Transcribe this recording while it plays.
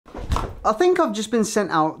I think I've just been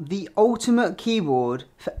sent out the ultimate keyboard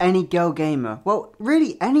for any girl gamer. Well,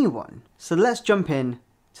 really anyone. So let's jump in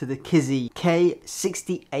to the KZZI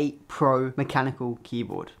K68 Pro mechanical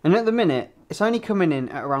keyboard. And at the minute, it's only coming in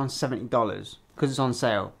at around $70 because it's on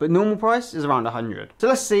sale, but normal price is around 100. So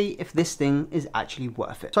let's see if this thing is actually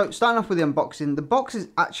worth it. So starting off with the unboxing, the box is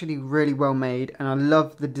actually really well made and I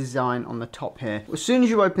love the design on the top here. As soon as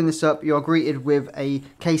you open this up, you are greeted with a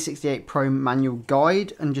K68 Pro manual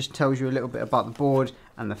guide and just tells you a little bit about the board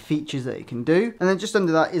and the features that it can do. And then just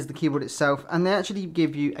under that is the keyboard itself, and they actually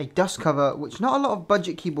give you a dust cover, which not a lot of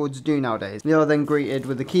budget keyboards do nowadays. You are then greeted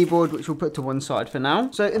with the keyboard, which we'll put to one side for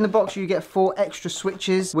now. So in the box you get 4 extra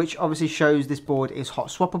switches, which obviously shows this board is hot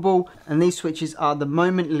swappable, and these switches are the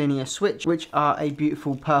Moment linear switch, which are a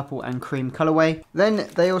beautiful purple and cream colorway. Then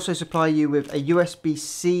they also supply you with a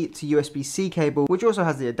USB-C to USB-C cable, which also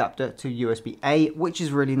has the adapter to USB-A, which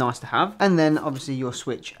is really nice to have. And then obviously your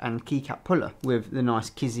switch and keycap puller with the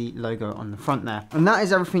nice KZZI logo on the front there. And that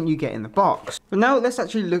is everything you get in the box. But now let's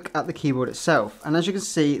actually look at the keyboard itself. And as you can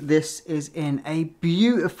see, this is in a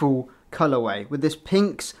beautiful colorway with this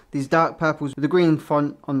pinks, these dark purples with the green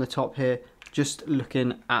font on the top here, just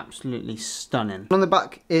looking absolutely stunning. On the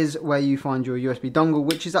back is where you find your USB dongle,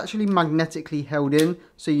 which is actually magnetically held in,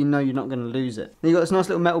 so you know you're not going to lose it. Then you've got this nice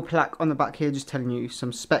little metal plaque on the back here just telling you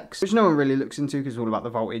some specs, which no one really looks into because it's all about the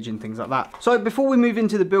voltage and things like that. So before we move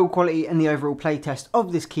into the build quality and the overall play test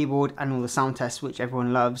of this keyboard and all the sound tests, which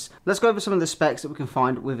everyone loves, let's go over some of the specs that we can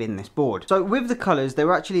find within this board. So with the colours, they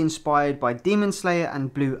were actually inspired by Demon Slayer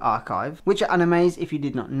and Blue Archive, which are animes if you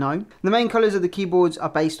did not know. The main colours of the keyboards are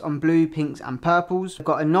based on blue, pinks and purples. I've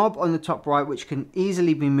got a knob on the top right which can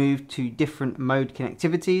easily be moved to different mode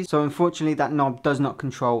connectivities, so unfortunately that knob does not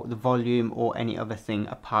control the volume or any other thing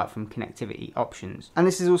apart from connectivity options. And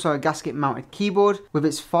this is also a gasket mounted keyboard with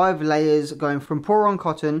its 5 layers going from Poron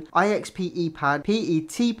cotton, IXPE pad,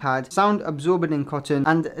 PET pad, sound absorbent in cotton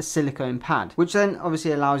and a silicone pad, which then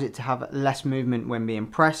obviously allows it to have less movement when being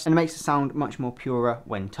pressed and makes the sound much more purer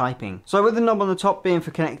when typing. So with the knob on the top being for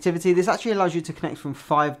connectivity, this actually allows you to connect from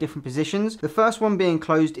 5 different positions. The first one being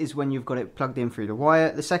closed is when you've got it plugged in through the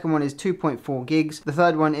wire. The second one is 2.4 gigs. The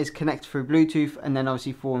third one is connect through Bluetooth, and then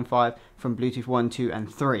obviously 4 and 5 from Bluetooth 1, 2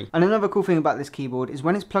 and 3. And another cool thing about this keyboard is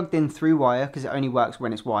when it's plugged in through wire, because it only works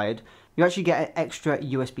when it's wired, you actually get an extra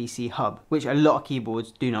USB-C hub, which a lot of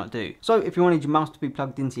keyboards do not do. So if you wanted your mouse to be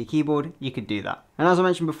plugged into your keyboard, you could do that. And as I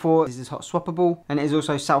mentioned before, this is hot swappable, and it is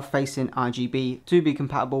also south-facing RGB to be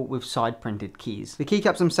compatible with side printed keys. The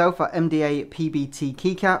keycaps themselves are MDA PBT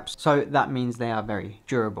keycaps, so that means they are very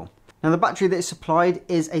durable. Now the battery that is supplied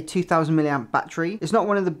is a 2000 mAh battery. It's not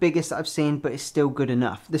one of the biggest that I've seen, but it's still good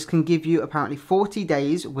enough. This can give you apparently 40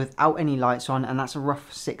 days without any lights on, and that's a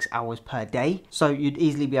rough 6 hours per day. So you'd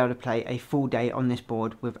easily be able to play a full day on this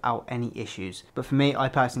board without any issues. But for me, I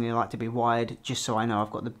personally like to be wired just so I know I've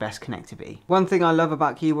got the best connectivity. One thing I love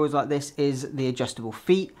about keyboards like this is the adjustable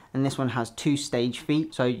feet. And this one has 2 stage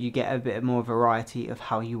feet, so you get a bit more variety of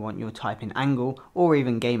how you want your typing angle or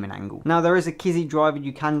even gaming angle. Now there is a KZZI driver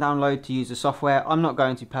you can download to use the software. I'm not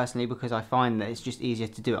going to personally because I find that it's just easier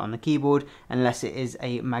to do it on the keyboard unless it is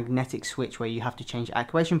a magnetic switch where you have to change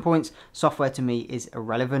activation points. Software to me is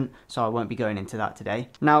irrelevant, so I won't be going into that today.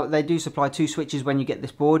 Now they do supply 2 switches when you get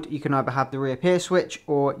this board. You can either have the reappear switch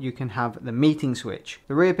or you can have the meeting switch.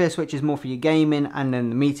 The reappear switch is more for your gaming, and then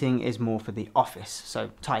the meeting is more for the office, so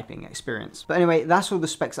typing experience. But anyway, that's all the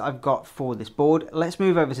specs that I've got for this board. Let's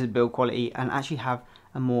move over to the build quality and actually have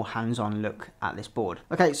a more hands-on look at this board.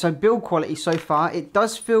 Okay, so build quality so far, it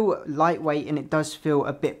does feel lightweight and it does feel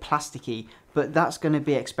a bit plasticky, but that's going to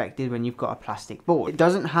be expected when you've got a plastic board. It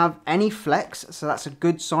doesn't have any flex, so that's a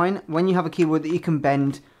good sign. When you have a keyboard that you can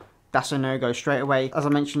bend, that's a no-go straight away. As I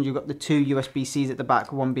mentioned, you've got the 2 USB-Cs at the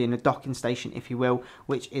back, one being a docking station, if you will,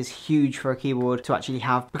 which is huge for a keyboard to actually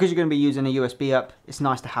have. Because you're going to be using a USB up, it's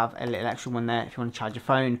nice to have a little extra one there if you want to charge your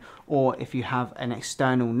phone, or if you have an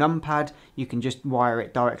external numpad, you can just wire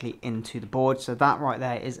it directly into the board. So that right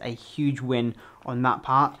there is a huge win on that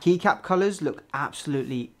part. Keycap colors look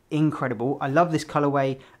absolutely incredible. I love this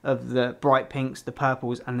colorway of the bright pinks, the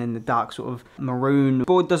purples, and then the dark sort of maroon. The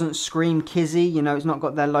board doesn't scream KZZI, you know, it's not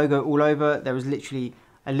got their logo all over. There is literally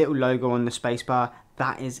a little logo on the spacebar.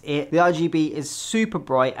 That is it. The RGB is super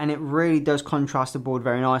bright and it really does contrast the board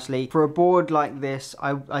very nicely. For a board like this,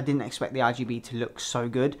 I didn't expect the RGB to look so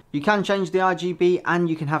good. You can change the RGB and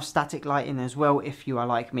you can have static lighting as well if you are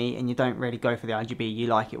like me and you don't really go for the RGB, you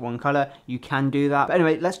like it one color, you can do that. But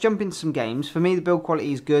anyway, let's jump into some games. For me, the build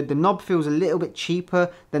quality is good. The knob feels a little bit cheaper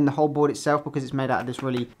than the whole board itself because it's made out of this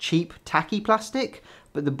really cheap, tacky plastic.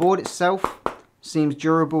 But the board itself seems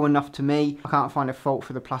durable enough to me. I can't find a fault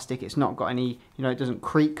for the plastic. It's not got any, you know, it doesn't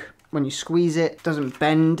creak when you squeeze it. It doesn't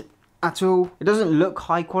bend at all. It doesn't look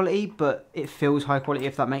high quality, but it feels high quality,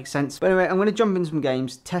 if that makes sense. But anyway, I'm going to jump in some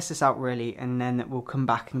games, test this out really, and then we'll come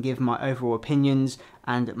back and give my overall opinions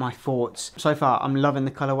and my thoughts. So far, I'm loving the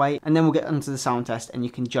colorway, and then we'll get onto the sound test, and you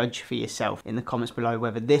can judge for yourself in the comments below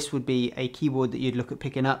whether this would be a keyboard that you'd look at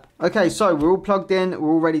picking up. Okay, so we're all plugged in,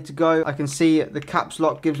 we're all ready to go. I can see the caps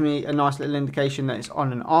lock gives me a nice little indication that it's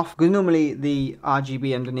on and off, because normally the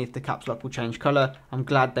RGB underneath the caps lock will change color. I'm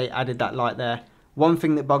glad they added that light there. One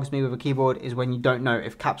thing that bugs me with a keyboard is when you don't know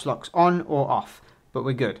if caps lock's on or off, but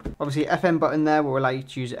we're good. Obviously, FM button there will allow you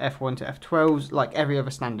to use F1 to F12s like every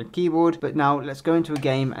other standard keyboard. But now let's go into a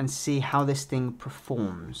game and see how this thing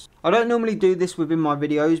performs. I don't normally do this within my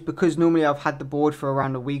videos because normally I've had the board for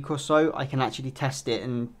around a week or so. I can actually test it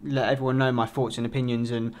and let everyone know my thoughts and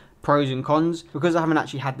opinions and pros and cons. Because I haven't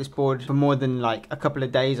actually had this board for more than like a couple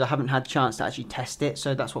of days, I haven't had a chance to actually test it,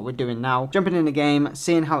 so that's what we're doing now. Jumping in the game,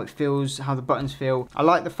 seeing how it feels, how the buttons feel. I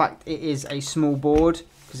like the fact it is a small board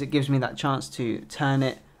because it gives me that chance to turn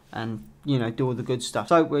it and, you know, do all the good stuff.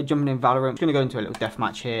 So we're jumping in Valorant. I'm gonna go into a little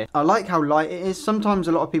deathmatch here. I like how light it is. Sometimes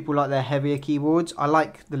a lot of people like their heavier keyboards. I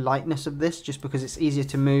like the lightness of this just because it's easier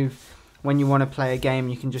to move when you want to play a game.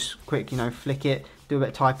 You can just quick, you know, flick it, do a bit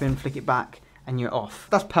of typing, flick it back, and you're off.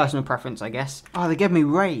 That's personal preference, I guess. Oh, they gave me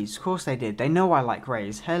rays. Of course they did. They know I like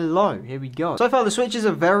rays. Hello, here we go. So far the switches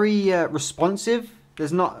are very responsive.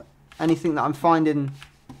 There's not anything that I'm finding,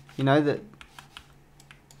 you know, that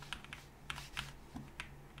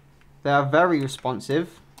they are very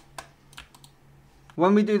responsive.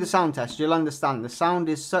 When we do the sound test, you'll understand the sound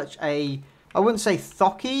is such a, I wouldn't say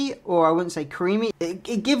thocky or I wouldn't say creamy.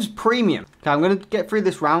 It gives premium. Okay, I'm going to get through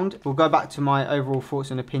this round. We'll go back to my overall thoughts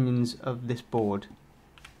and opinions of this board.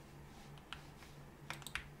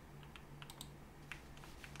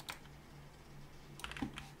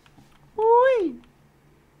 Whee!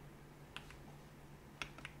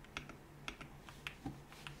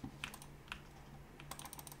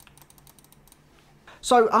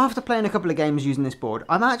 So after playing a couple of games using this board,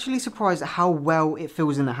 I'm actually surprised at how well it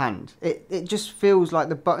feels in the hand. It just feels like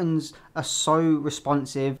the buttons are so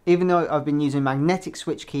responsive. Even though I've been using magnetic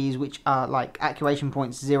switch keys, which are like activation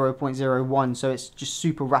points 0.01, so it's just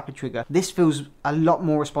super rapid trigger. This feels a lot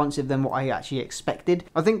more responsive than what I actually expected.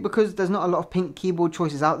 I think because there's not a lot of pink keyboard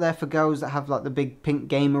choices out there for girls that have like the big pink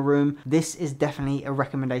gamer room, this is definitely a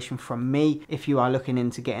recommendation from me. If you are looking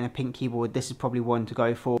into getting a pink keyboard, this is probably one to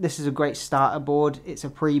go for. This is a great starter board. It's a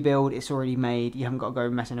pre-build, it's already made, you haven't got to go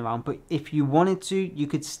messing around, but if you wanted to, you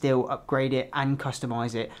could still upgrade it and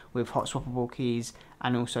customize it with hot swappable keys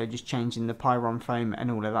and also just changing the Pyron foam and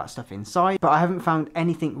all of that stuff inside. But I haven't found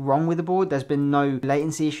anything wrong with the board. There's been no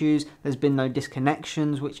latency issues, there's been no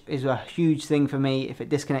disconnections, which is a huge thing for me. If it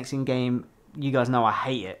disconnects in game, you guys know I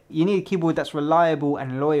hate it. You need a keyboard that's reliable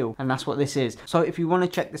and loyal, and that's what this is. So if you want to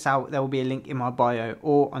check this out, there will be a link in my bio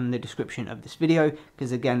or on the description of this video,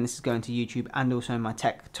 because again, this is going to YouTube and also my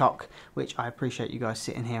TikTok, which I appreciate you guys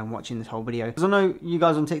sitting here and watching this whole video, because I know you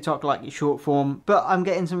guys on TikTok like your short form, but I'm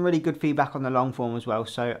getting some really good feedback on the long form as well,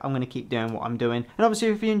 so I'm going to keep doing what I'm doing. And obviously,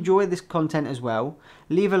 if you enjoy this content as well,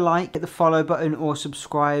 leave a like, hit the follow button or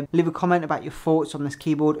subscribe, leave a comment about your thoughts on this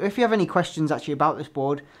keyboard, or if you have any questions actually about this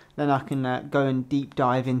board, then I can go and deep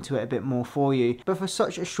dive into it a bit more for you. But for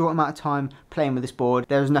such a short amount of time playing with this board,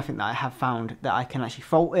 there is nothing that I have found that I can actually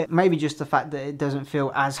fault it. Maybe just the fact that it doesn't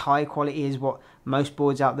feel as high quality as what most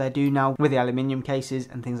boards out there do now with the aluminium cases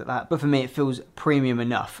and things like that. But for me, it feels premium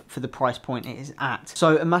enough for the price point it is at.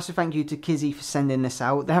 So a massive thank you to KZZI for sending this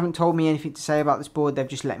out. They haven't told me anything to say about this board. They've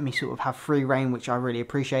just let me sort of have free reign, which I really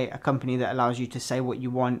appreciate. A company that allows you to say what you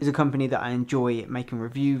want is a company that I enjoy making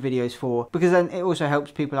review videos for, because then it also helps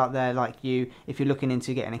people out there like you, if you're looking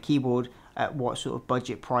into getting a keyboard, at what sort of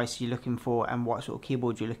budget price you're looking for and what sort of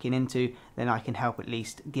keyboard you're looking into, then I can help at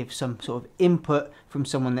least give some sort of input from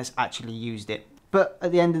someone that's actually used it. But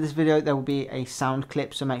at the end of this video, there will be a sound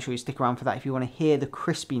clip, so make sure you stick around for that if you want to hear the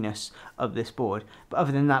crispiness of this board. But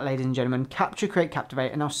other than that, ladies and gentlemen, capture, create,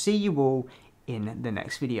 captivate, and I'll see you all in the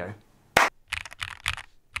next video.